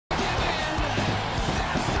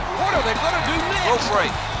gonna do next? Rope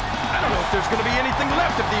break. I don't know if there's gonna be anything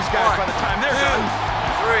left of these guys by the time they're done.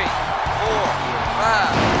 3, 4,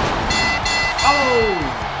 5.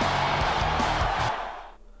 Oh!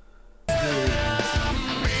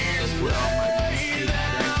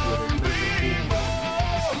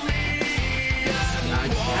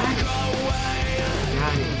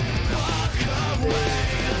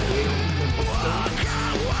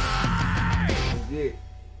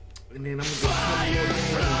 And then I'm gonna get a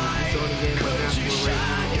couple more games. I'm throwing the game by basketball right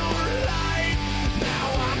now.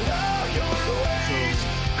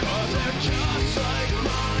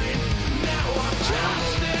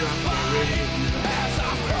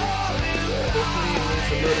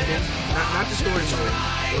 Not the story mode.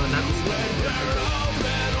 Well, not the story mode.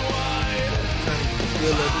 Trying to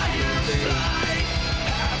feel like, you know what I'm saying? Trying to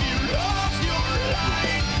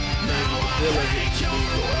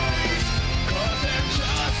feel like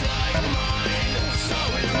it.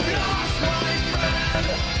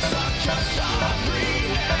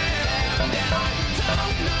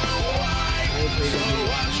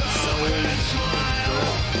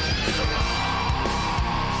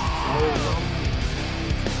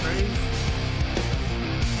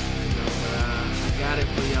 I got it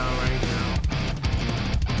for y'all right now.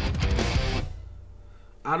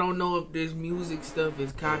 I don't know if this music stuff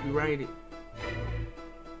is copyrighted,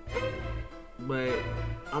 but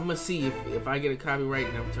I'm gonna see if I get a copyright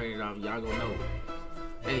and I'm turning it off. Y'all gonna know.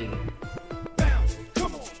 Hey. Bounce,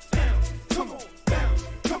 come on, bounce, come on, bounce,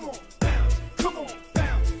 come on, bounce, come on,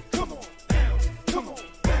 bounce, come on, bounce, come on,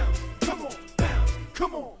 bounce, come on, bounce,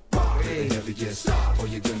 come on. Hey, never get stopped or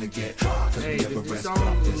you're gonna get caught. Cause we never rest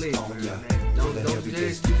drop this on ya. Don't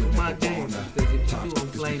just do my game, because if you do, I'm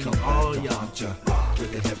blaming all y'all.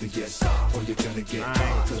 With the heaviest stop or you're gonna get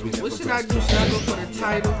caught. Cause we never What should I do? Should I go for the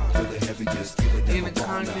title? With the heaviest, you would never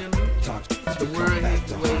Intercontinental? The world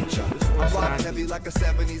heavyweight? I rock heavy like a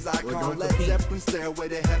 70s icon. Led Zeppelin, stairway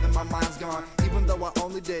to heaven, my mind's gone. Even though I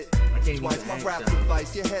only did twice my rap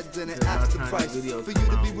advice, your head didn't ask the price for you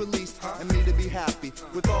to be released and me to be happy.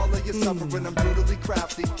 With all of your suffering, I'm brutally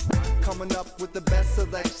crafty. Coming up with the best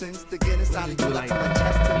selections to get inside of you like my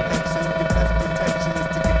chest infection. Your best protection is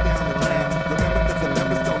to get down the line. Remember that the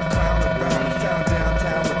members don't clown around. Found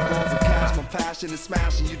downtown with balls of cash. My passion is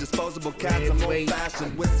smashing you disposable cats. I'm old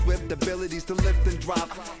fashioned with swift abilities to lift and drop.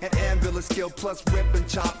 An ambulance skill plus rip and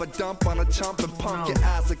chop. A dump on a chump and pump your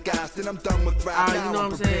ass a gas. Then I'm done with rap. You know what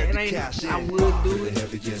I'm saying? I would do it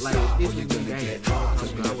like this would be great.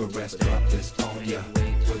 Cause we never rest drop this on ya.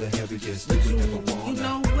 For the heaviest, you never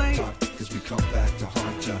wanna talk. Cause we come back to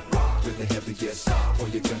haunt ya. With the heaviest, or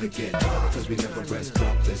you're gonna get caught. Cause we never rest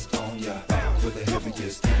drop this on ya. For the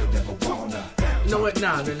heaviest, you never wanna. You know what?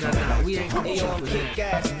 Nah. We ain't gonna jump with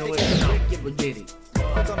that. You know what? No, forget it.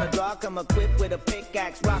 Quick on the block, I'm equipped with a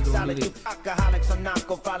pickaxe. Rock solid, you alcoholics, I'm not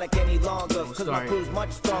gon' frolic any longer. Cause my crew's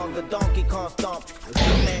much stronger. Donkey Kong stomp,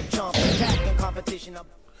 man chomp, attacking competition up.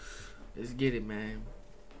 Let's get it, man.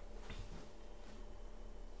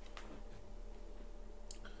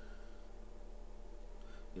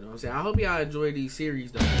 You know what I'm saying? I hope y'all enjoy these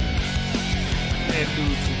series though. That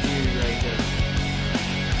dude's some series right there.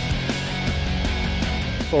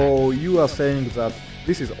 So you are saying that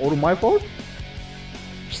this is all my fault?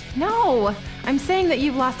 No, I'm saying that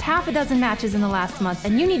you've lost half a dozen matches in the last month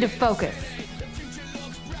and you need to focus.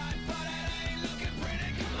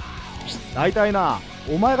 大体な、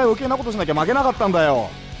お前が余計なことしなきゃ負けなかったんだよ。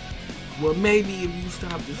Well, maybe if you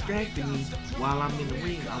stop distracting me while I'm in the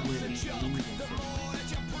ring, I wouldn't be losing.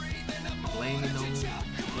 Blaming on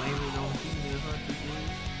female hunters.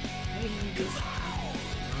 Hey, you just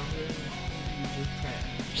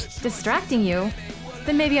Distracting you?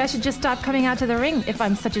 Then maybe I should just stop coming out to the ring if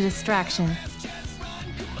I'm such a distraction.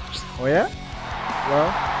 Oh yeah? Well?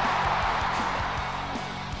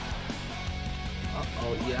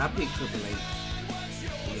 Uh-oh, yeah, I picked Triple H.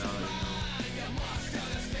 You already know.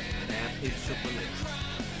 And I picked Triple H.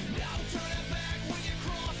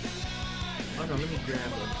 Hold on, let me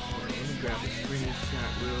grab a screenshot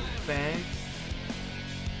real fast.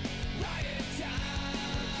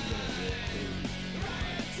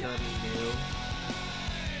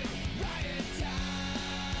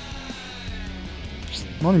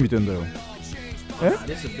 What are you doing?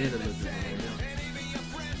 This a better looking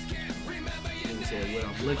one. Nigga said what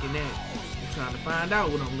I'm looking at. I'm trying to find out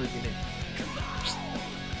what I'm looking at.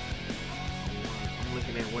 I'm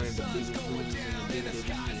looking at one of the biggest movies in the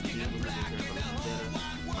WWE.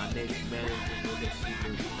 My next manager,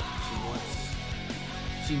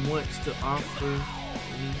 she wants to offer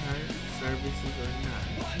me her services or not.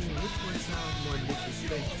 Which one sounds more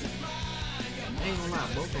disrespectful? I ain't gonna lie,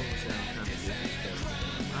 both of them sound kind of disrespectful.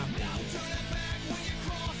 My opinion.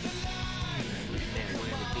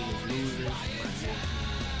 losers.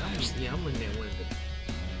 I'm looking at one of the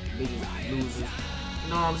biggest losers. You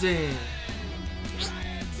know what I'm saying?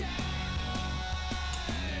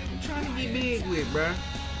 I'm trying to get big with, bruh.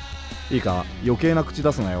 いいか、余計な口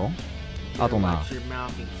出すなよ。あとな、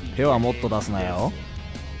手はもっと出すなよ。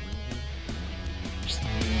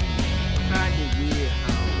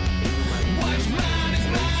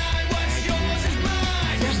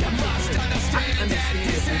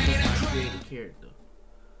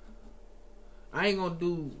I ain't gonna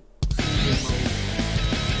do season mode.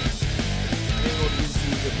 I ain't gonna do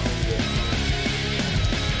season mode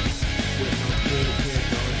with no creative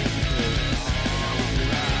character because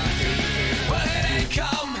well, it ain't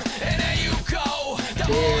come and there you go. The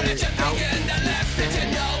more that you think and the less that you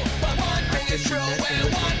know. But one thing is true and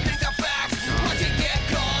one thing's a fact. Once you get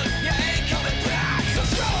gone, you ain't coming back. So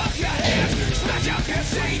throw up your hands, smash up your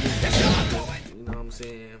seat. It's all going. You know what I'm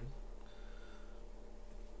saying?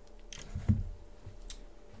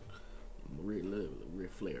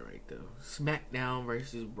 Ric Flair right there. Smackdown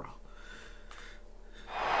versus Raw.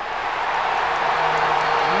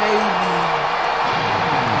 Maybe.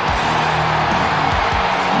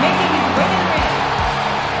 Making his way to the ring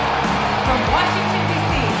from Washington,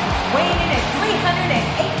 D.C., weighing in at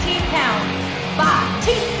 318 pounds,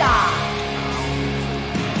 Batista.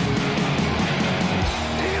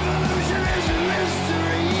 Evolution is a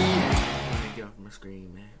mystery. Let me get off my screen,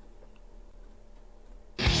 man.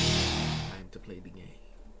 To play the game.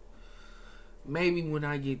 Maybe when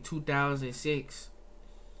I get 2006.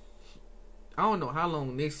 I don't know how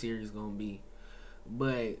long this series is gonna be,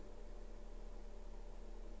 but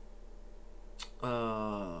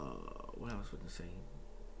what else would I say?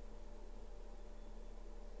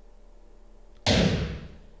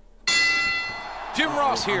 Jim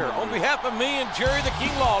Ross here. On behalf of me and Jerry the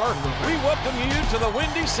King Lawler, we welcome you to the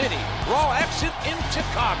Windy City Raw action in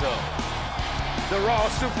Chicago. The Raw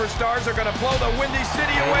superstars are going to blow the Windy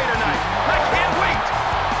City away tonight. I can't wait!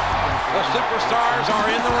 The superstars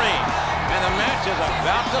are in the ring, and the match is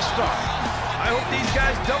about to start. I hope these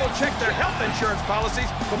guys double-checked their health insurance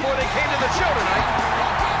policies before they came to the show tonight.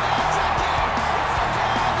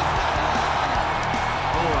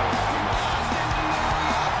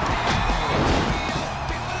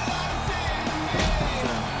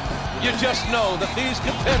 You just know that these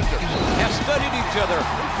competitors have studied each other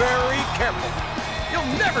very carefully. You'll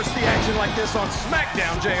never see action like this on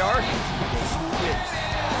Smackdown, JR.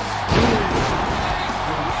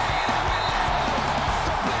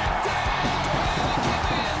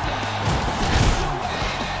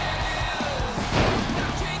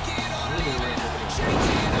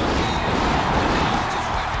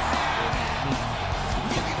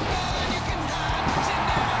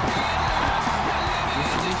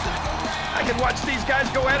 I can watch these guys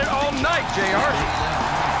go at it all night, JR.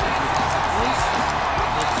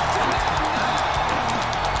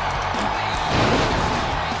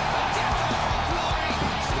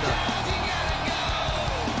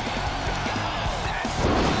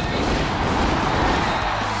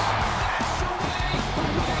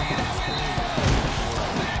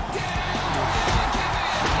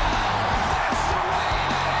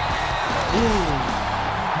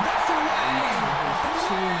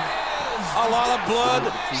 A lot of blood,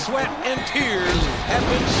 sweat, and tears have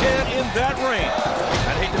been shed in that ring.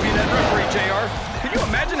 I'd hate to be that referee, JR. Can you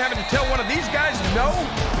imagine having to tell one of these guys no?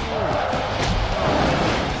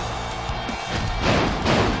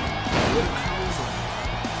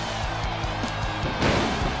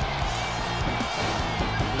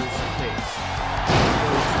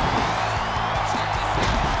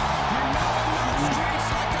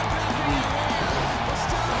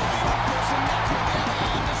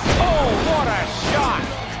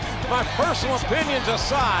 My personal opinions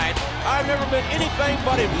aside, I've never been anything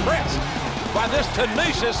but impressed by this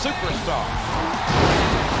tenacious superstar.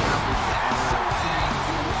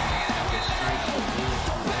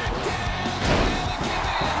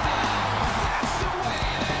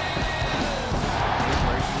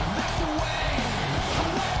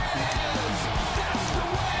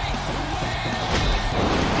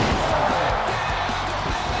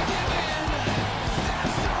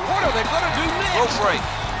 What are they going to do next? Rope break.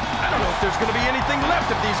 I don't know if there's going to be anything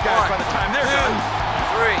left of these guys by the time they're done.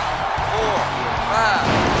 3, 4, 5.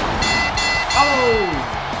 Oh!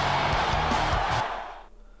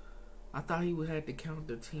 I thought he would have to count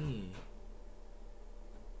to 10.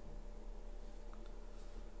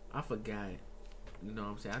 I forgot. You know what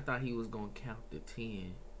I'm saying? I thought he was going to count to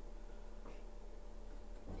 10.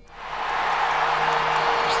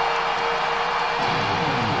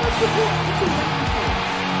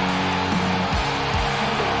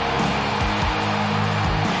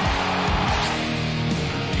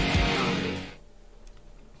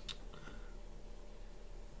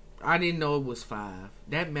 I didn't know it was 5.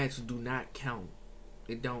 That match do not count.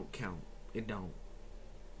 It don't count. It don't.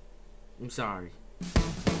 I'm sorry.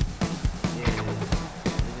 Yeah.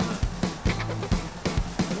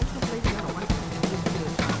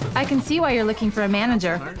 I can see why you're looking for a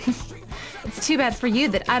manager. It's too bad for you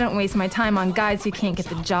that I don't waste my time on guys who can't get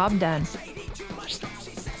the job done.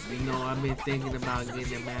 You know, I've been thinking about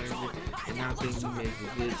getting a manager, and I think we make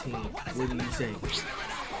a good team. What do you say?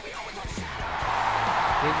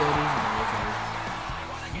 Here go these motherfuckers.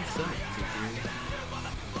 You suck,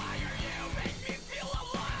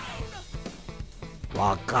 dude.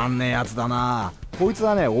 わかんねえやつだな。こいつ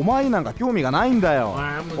はね、お前になんか興味がないんだよ。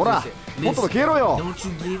ほら、もっと消えろよ。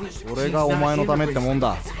俺がお前のためってもん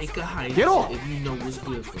だ。消えろ。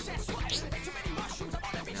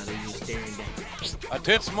A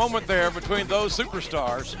tense moment there between those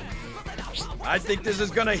superstars. I think this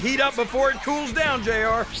is gonna heat up before it cools down,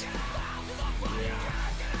 JR.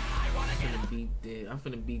 I'm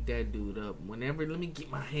finna beat that dude up. Whenever, let me get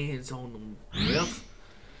my hands on them, ref.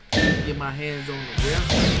 Get my hands on the ref.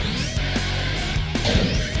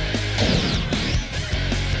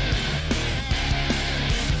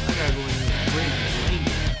 I gotta go in here and break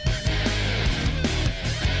it.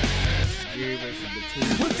 Jerry versus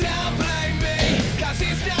Batista.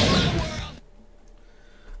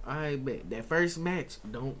 I bet that first match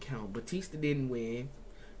don't count. Batista didn't win.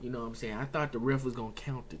 You know what I'm saying? I thought the ref was gonna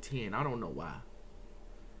count to 10. I don't know why.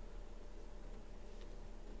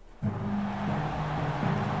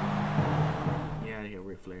 Get out of here,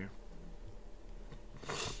 Ric Flair.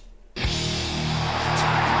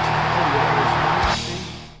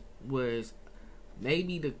 Was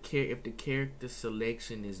maybe if the character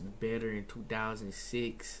selection is better in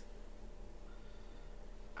 2006,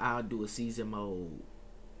 I'll do a season mode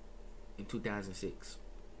in 2006.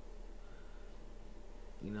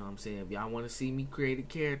 You know what I'm saying? If y'all want to see me create a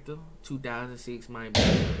character, 2006 might be.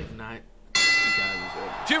 If not,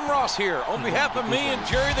 2007. Jim Ross here. On behalf of me and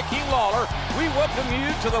Jerry the King Lawler, we welcome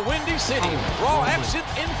you to the Windy City Raw Action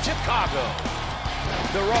in Chicago.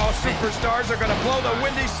 The Raw superstars are going to blow the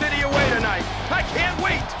Windy City away tonight. I can't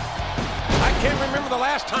wait. I can't remember the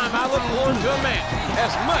last time I looked forward to a match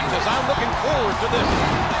as much as I'm looking forward to this.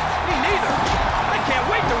 Me neither. I can't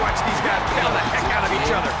wait to watch these guys pound the heck out of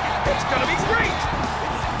each other. It's going to be great.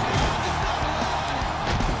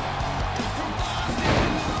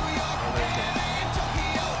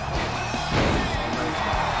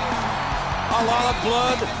 A lot of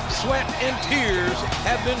blood, sweat, and tears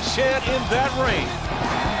have been shed in that ring.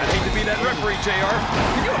 I'd hate to be that referee, JR.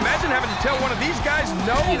 Can you imagine having to tell one of these guys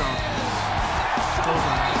no?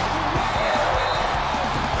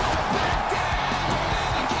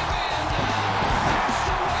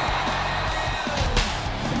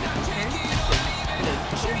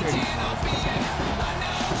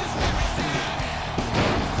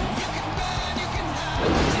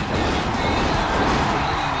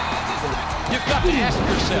 You've got to ask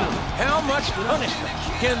yourself, how much punishment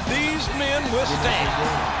can these men withstand?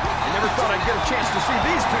 I never thought I'd get a chance to see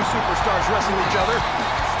these two superstars wrestle each other.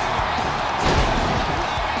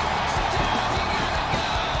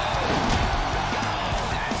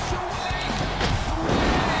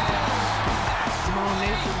 Come on,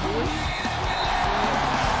 Nature Boy.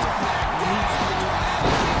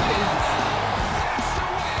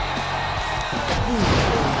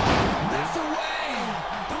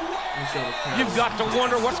 You've got to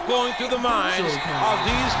wonder what's going through the minds of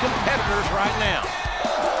these competitors right now.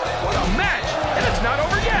 What a match! And it's not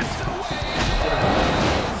over yet!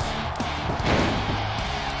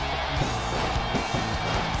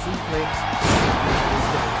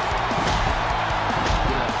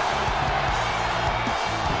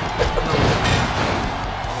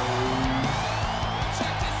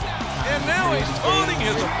 And now he's taunting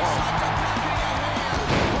his opponent.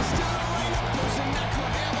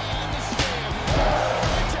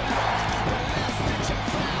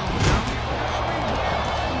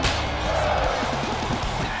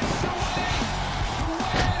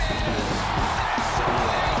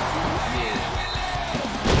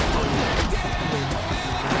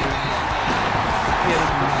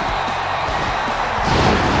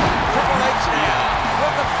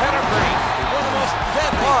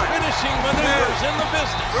 Finishing maneuvers in the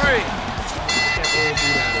business.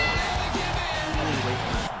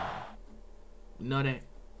 You know that?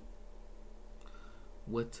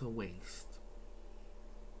 What to waste.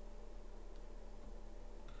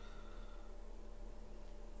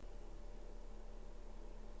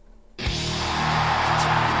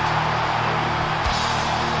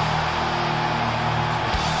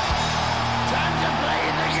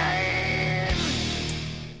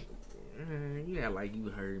 Like you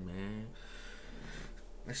would hurt, man.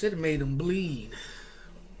 I should have made him bleed.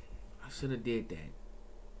 I should have did that.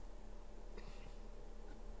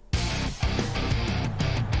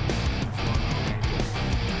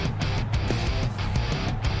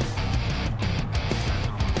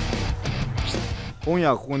今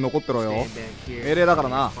夜はここに残ってろよ。命令だから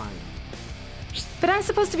な。But I'm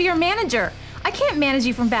supposed to be your manager. I can't manage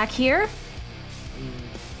you from back here.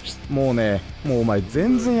 もうね、もうお前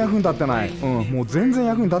全然役に立ってない。もう全然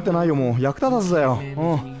役に立ってないよ。もう役立たずだよ。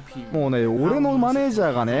もうね、俺のマネージ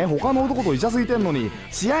ャーがね、他の男とイチャついてんのに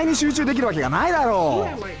試合に集中できるわけがないだろ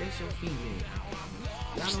う。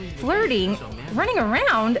Flirting? Running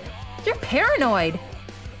around? You're paranoid.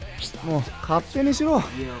 もう勝手にしろ。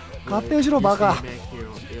勝手にしろバカ。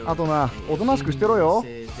あとな、おとなしくしてろよ。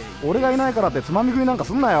俺がいないからってつまみ食いなんか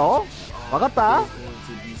すんなよ。わかった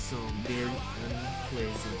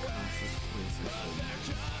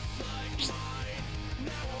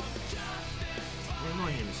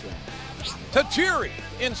？Tajiri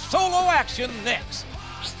in solo action next.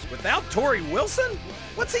 Without Tori Wilson?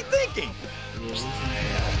 What's he thinking?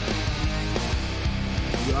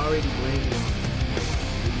 You already blamed him.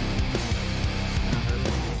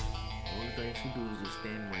 Only thing she do is just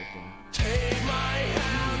stand right there. Take my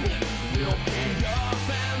hand, we'll pick up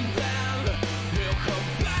and then we'll come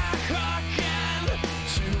back again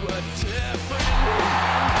to a different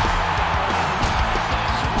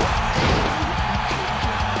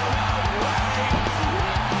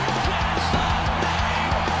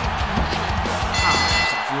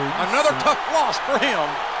Another tough loss for him.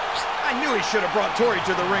 I knew he should have brought Tori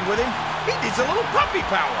to the ring with him. He needs a little puppy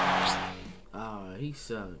power. He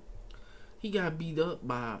sucked. He got beat up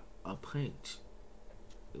by a punch.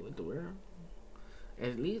 What the world?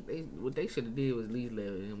 At least what they should have did was at least let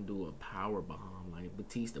him do a power bomb, like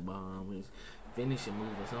Batista bomb, his finishing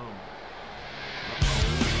move or something.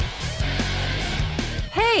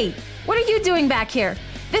 Hey, what are you doing back here?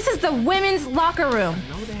 This is the women's locker room. I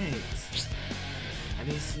know that. I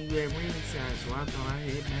didn't see you at ringside, so I thought I'd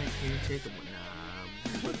head back here and check it.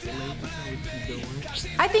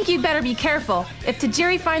 I think you'd better be careful. If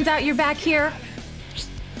Tajiri finds out you're back here.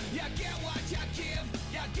 Yeah,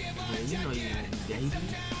 you know you won't be dating. Listen,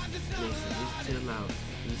 just chill out.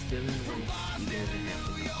 He's still in the ring. He doesn't have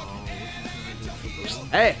to be all.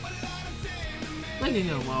 Hey! Look at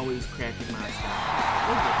him always cracking my style.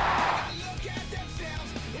 Look at him.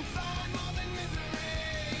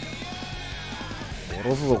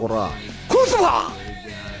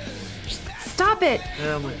 Stop it!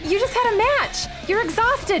 You just had a match! You're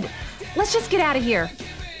exhausted! Let's just get out of here.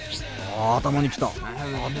 頭に来た。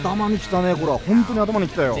頭に来たね、これは本当に頭に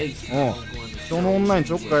来たよ。人の女に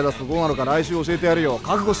ちょっかい出すとどうなるか来週教えてやるよ。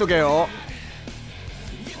覚悟しとけよ。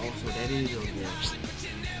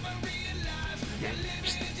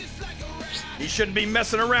He shouldn't be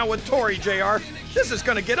messing around with Tori, JR. This is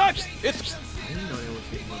gonna get ugly. It's...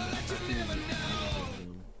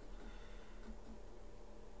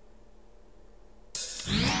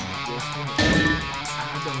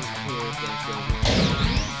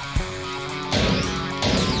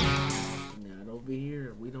 Not over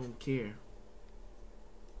here. We don't care.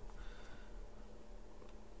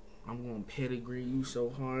 I'm gonna pedigree you so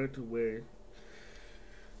hard to where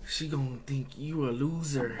she gonna think you a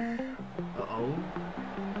loser. Uh-oh.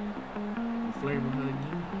 You flirting with her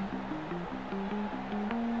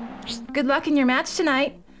again? Good luck in your match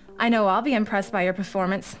tonight. I know I'll be impressed by your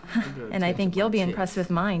performance. And I think you'll be impressed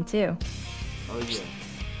with mine, too. Oh, yeah.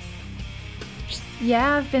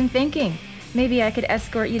 Yeah, I've been thinking. Maybe I could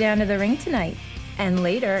escort you down to the ring tonight. And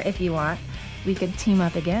later, if you want, we could team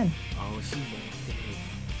up again. Oh, she wants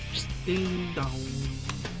that. Ding dong.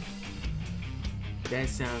 That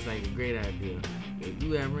sounds like a great idea. If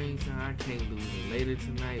you at ringside, I can't lose it. Later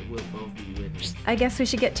tonight, we'll both be witnesses. I guess we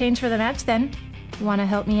should get changed for the match then. Want to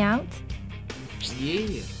help me out?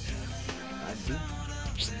 Yeah, I do.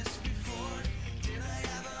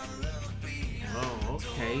 Oh,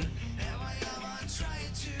 okay.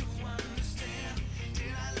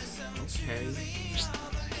 Okay.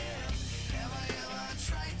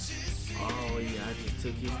 Oh, yeah, I just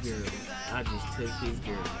took his girl. I just took his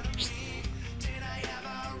girl.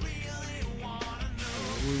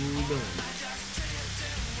 What are we doing?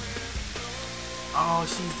 Oh,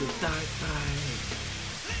 she's the dark side.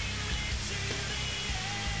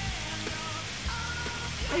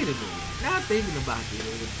 Wait a minute. Now thinking about it,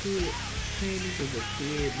 as a kid, playing this as a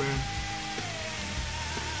kid, bro.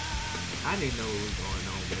 I didn't know what was going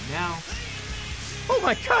on, but now. Oh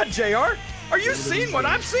my God, JR! Are you seeing what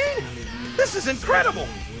I'm seeing? This is incredible!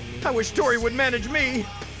 I wish Tori would manage me.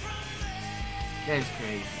 That's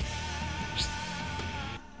crazy.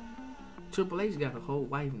 Triple H got a whole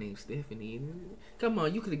wife named Stephanie. Come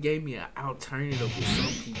on, you could have gave me an alternative with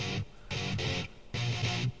some people.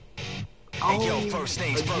 Hey, yo, first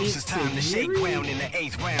things first, it's time to shake ground in the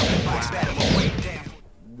 8th round. Box battle will break down.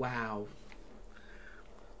 Wow.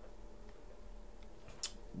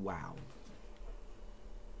 Wow.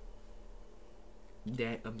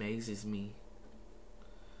 That amazes me.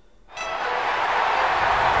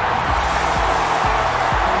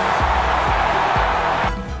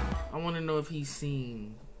 I want to know if he's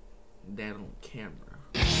seen that on camera.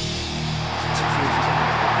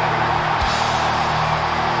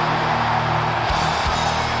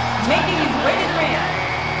 Making his way to the ring.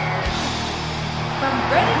 From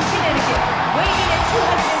Greenwich, Connecticut, weighing in at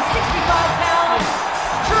 265 pounds,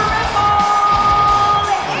 Triple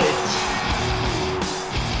H.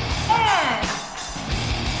 And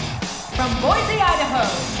from Boise, Idaho,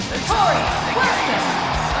 Tori Wilson.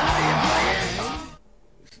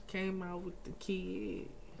 She came out with the kid.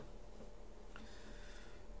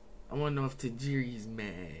 I want to know if Tajiri's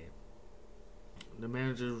mad. The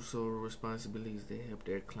manager's sole responsibility is to help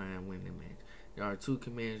their client win the match. There are 2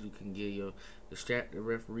 commands you can give: distract the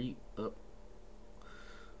referee up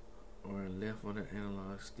or left on the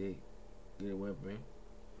analog stick. Get a weapon.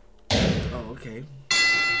 Oh, okay.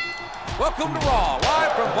 Welcome to Raw,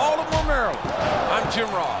 live from Baltimore, Maryland. I'm Jim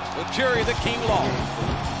Ross with Jerry the King Lawler.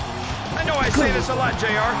 I know I say this a lot,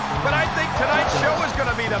 JR, but I think tonight's show is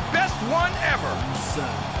going to be the best one ever.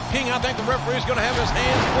 King, I think the referee's going to have his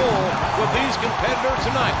hands full with these competitors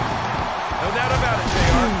tonight. No doubt about it,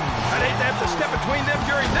 JR. I'd hate to have to step between them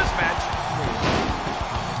during this match.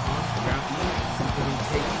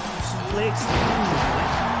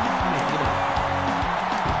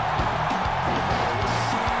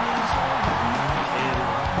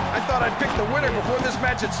 I thought I'd pick the winner before this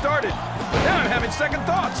match had started, but now I'm having second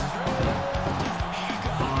thoughts.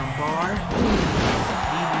 Armbar.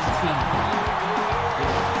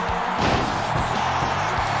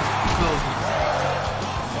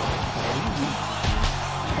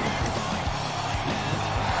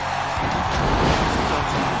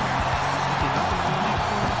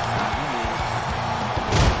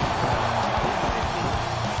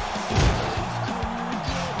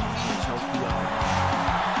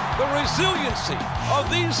 The resiliency of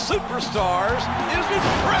these superstars is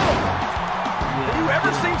incredible. Have you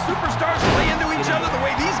ever seen superstars play into each other the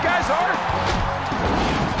way these guys are?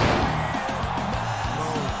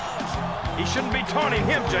 He shouldn't be taunting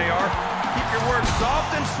him, JR. Keep your words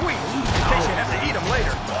soft and sweet in case you have to eat them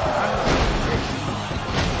later.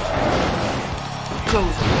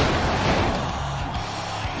 Close.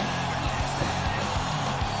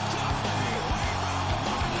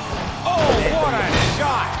 Oh, what a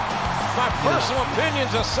shot! My personal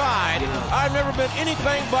opinions aside, I've never been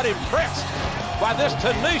anything but impressed by this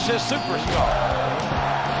tenacious superstar.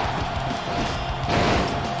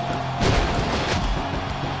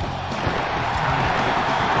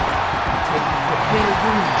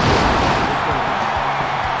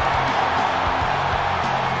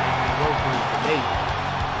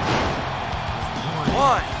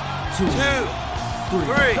 One, two,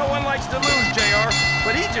 three. No one likes to lose, JR,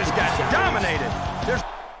 but he just got dominated.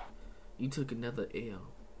 You took another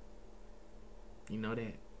L. You know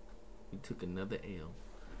that? You took another L.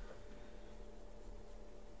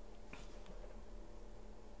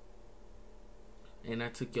 And I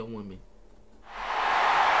took your woman.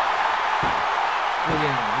 Oh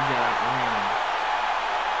yeah, we got a ring.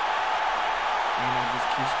 And I just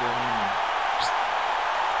kissed your woman.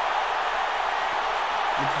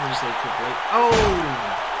 You couldn't say Triple H. Oh!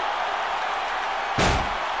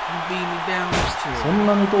 そん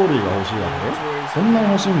なにトーリーが欲しいわけ？そんなに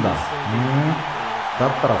欲しいんだ。だっ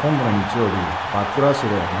たら今度の日曜日、バックラッシュ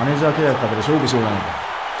でマネージャー契約かけて勝負しようじゃないか。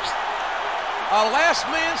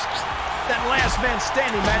That last man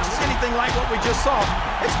standing match is anything like what we just saw.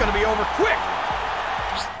 It's going to be over quick.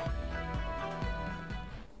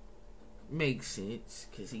 Makes sense,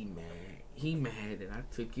 cause he mad. He mad that I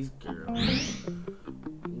took his girl.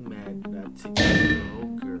 He mad that I took his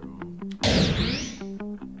girl.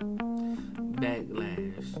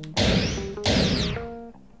 Backlash.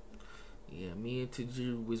 Yeah, me and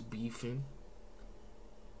Tajiri was beefing.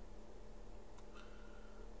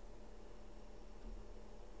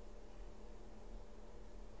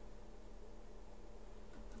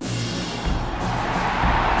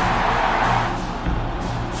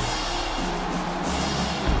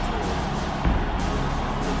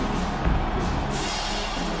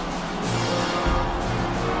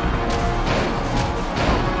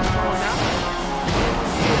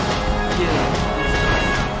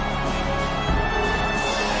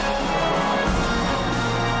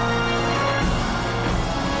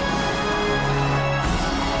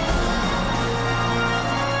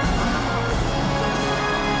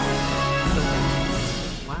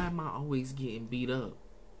 beat up.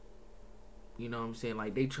 You know what I'm saying?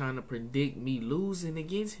 Like, they trying to predict me losing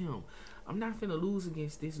against him. I'm not finna lose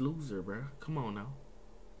against this loser, bro. Come on now.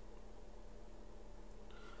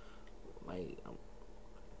 Like,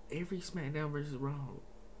 every SmackDown versus Raw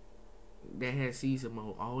that had season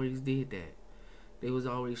mode always did that. They was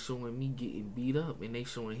always showing me getting beat up, and they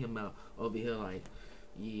showing him out over here like,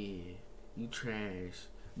 yeah, you trash,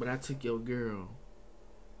 but I took your girl.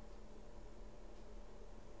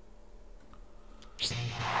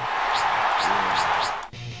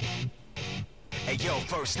 Hey yo,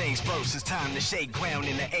 first things first, it's time to shake ground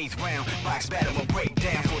in the 8th round. Box battle will break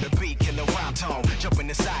down for the beat, killer rhyme tone. Jump in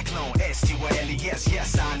the cyclone, S-T-Y-L-E-S,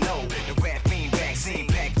 yes I know. The rat fiend vaccine,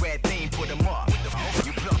 pack red theme, put them up.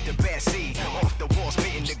 You pluck the best seed, off the wall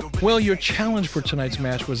spitting the gorilla. Well, your challenge for tonight's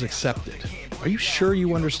match was accepted. Are you sure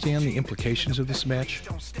you understand the implications of this match?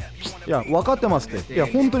 いや、分かってますって。いや、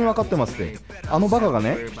本当に分かってますって。あのバカが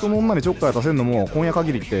ね、人の女にちょっかい出せるのも今夜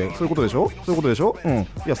限りってそういうことでしょ？そういうことでしょ？うん。い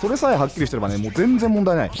や、それさえはっきりしてればね、もう全然問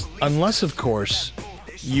題ない。Unless, of course,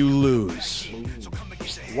 you lose.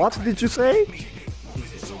 What did you say?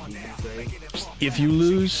 If you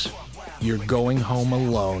lose, you're going home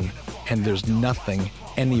alone, and there's nothing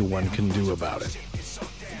anyone can do about it.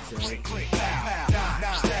 What you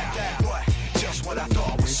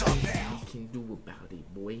can do about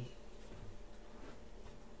it, boy.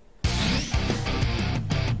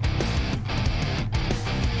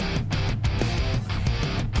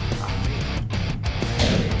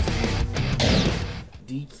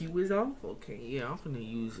 DQ is off? Okay, yeah, I'm finna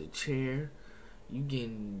use a chair. You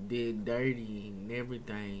getting dead dirty and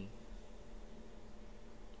everything.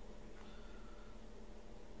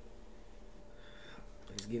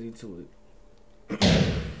 Let's get into it.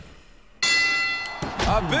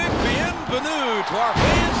 A big bienvenue to our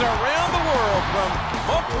fans around the world from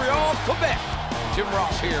Montreal, Quebec. Jim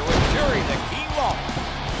Ross here with Jerry the King Lawler.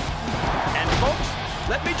 And folks,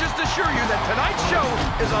 let me just assure you that tonight's show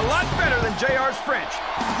is a lot better than JR's French.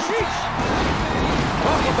 Sheesh.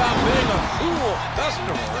 Talk about being a cool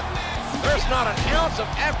customer. There's not an ounce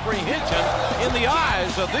of apprehension in the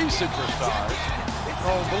eyes of these superstars.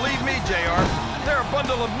 Oh, believe me, JR, they're a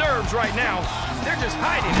bundle of nerves right now. They're just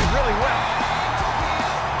hiding it really well.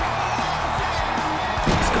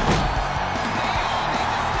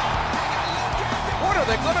 What are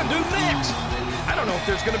they gonna do next? I don't know if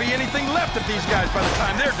there's gonna be anything left of these guys by the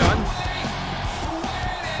time they're done.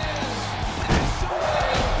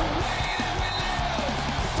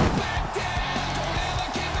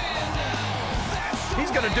 He's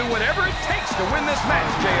gonna do whatever it takes to win this match,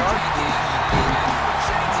 JR.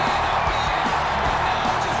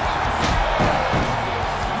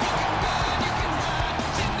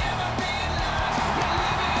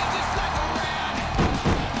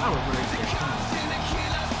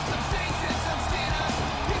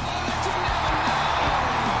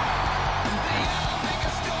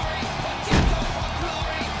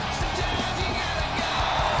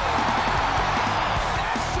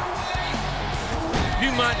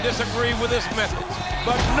 Disagree with his methods,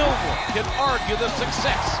 but no one can argue the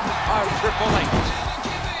success of Triple H.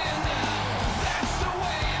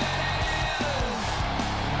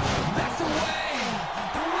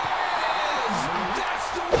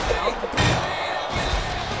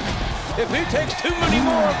 If he takes too many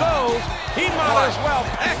more of those, he might as well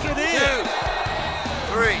pack it in. 2,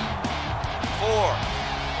 3, 4,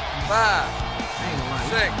 5,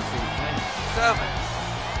 6, 7,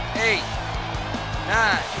 8,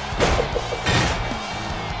 9.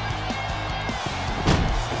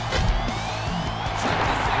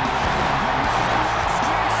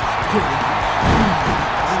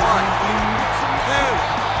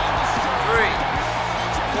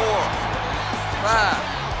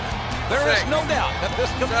 There is no doubt that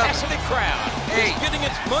this capacity crowd is getting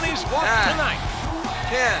its money's worth tonight.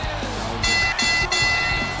 10.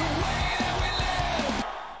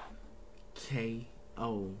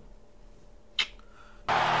 KO.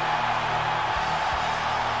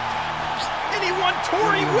 And he won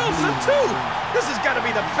Torrie Wilson, too! This has got to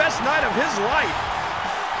be the best night of his life.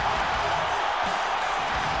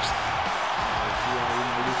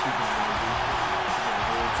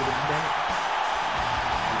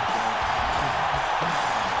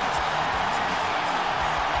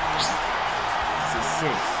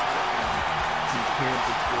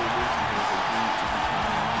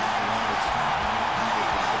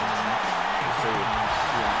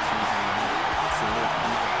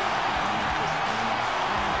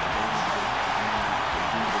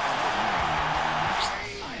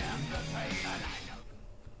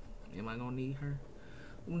 Am I gonna need her?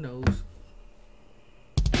 Who knows?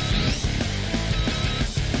 I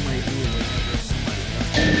might do it with her.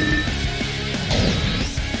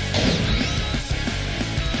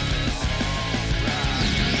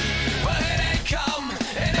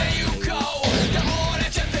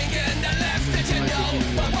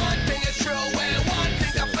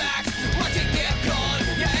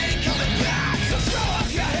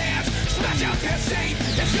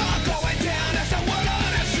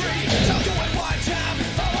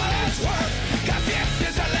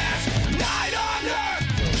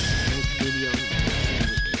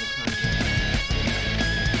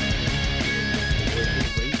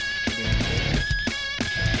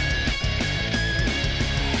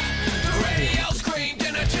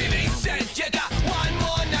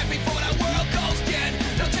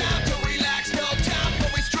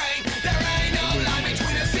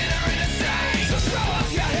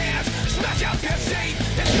 Take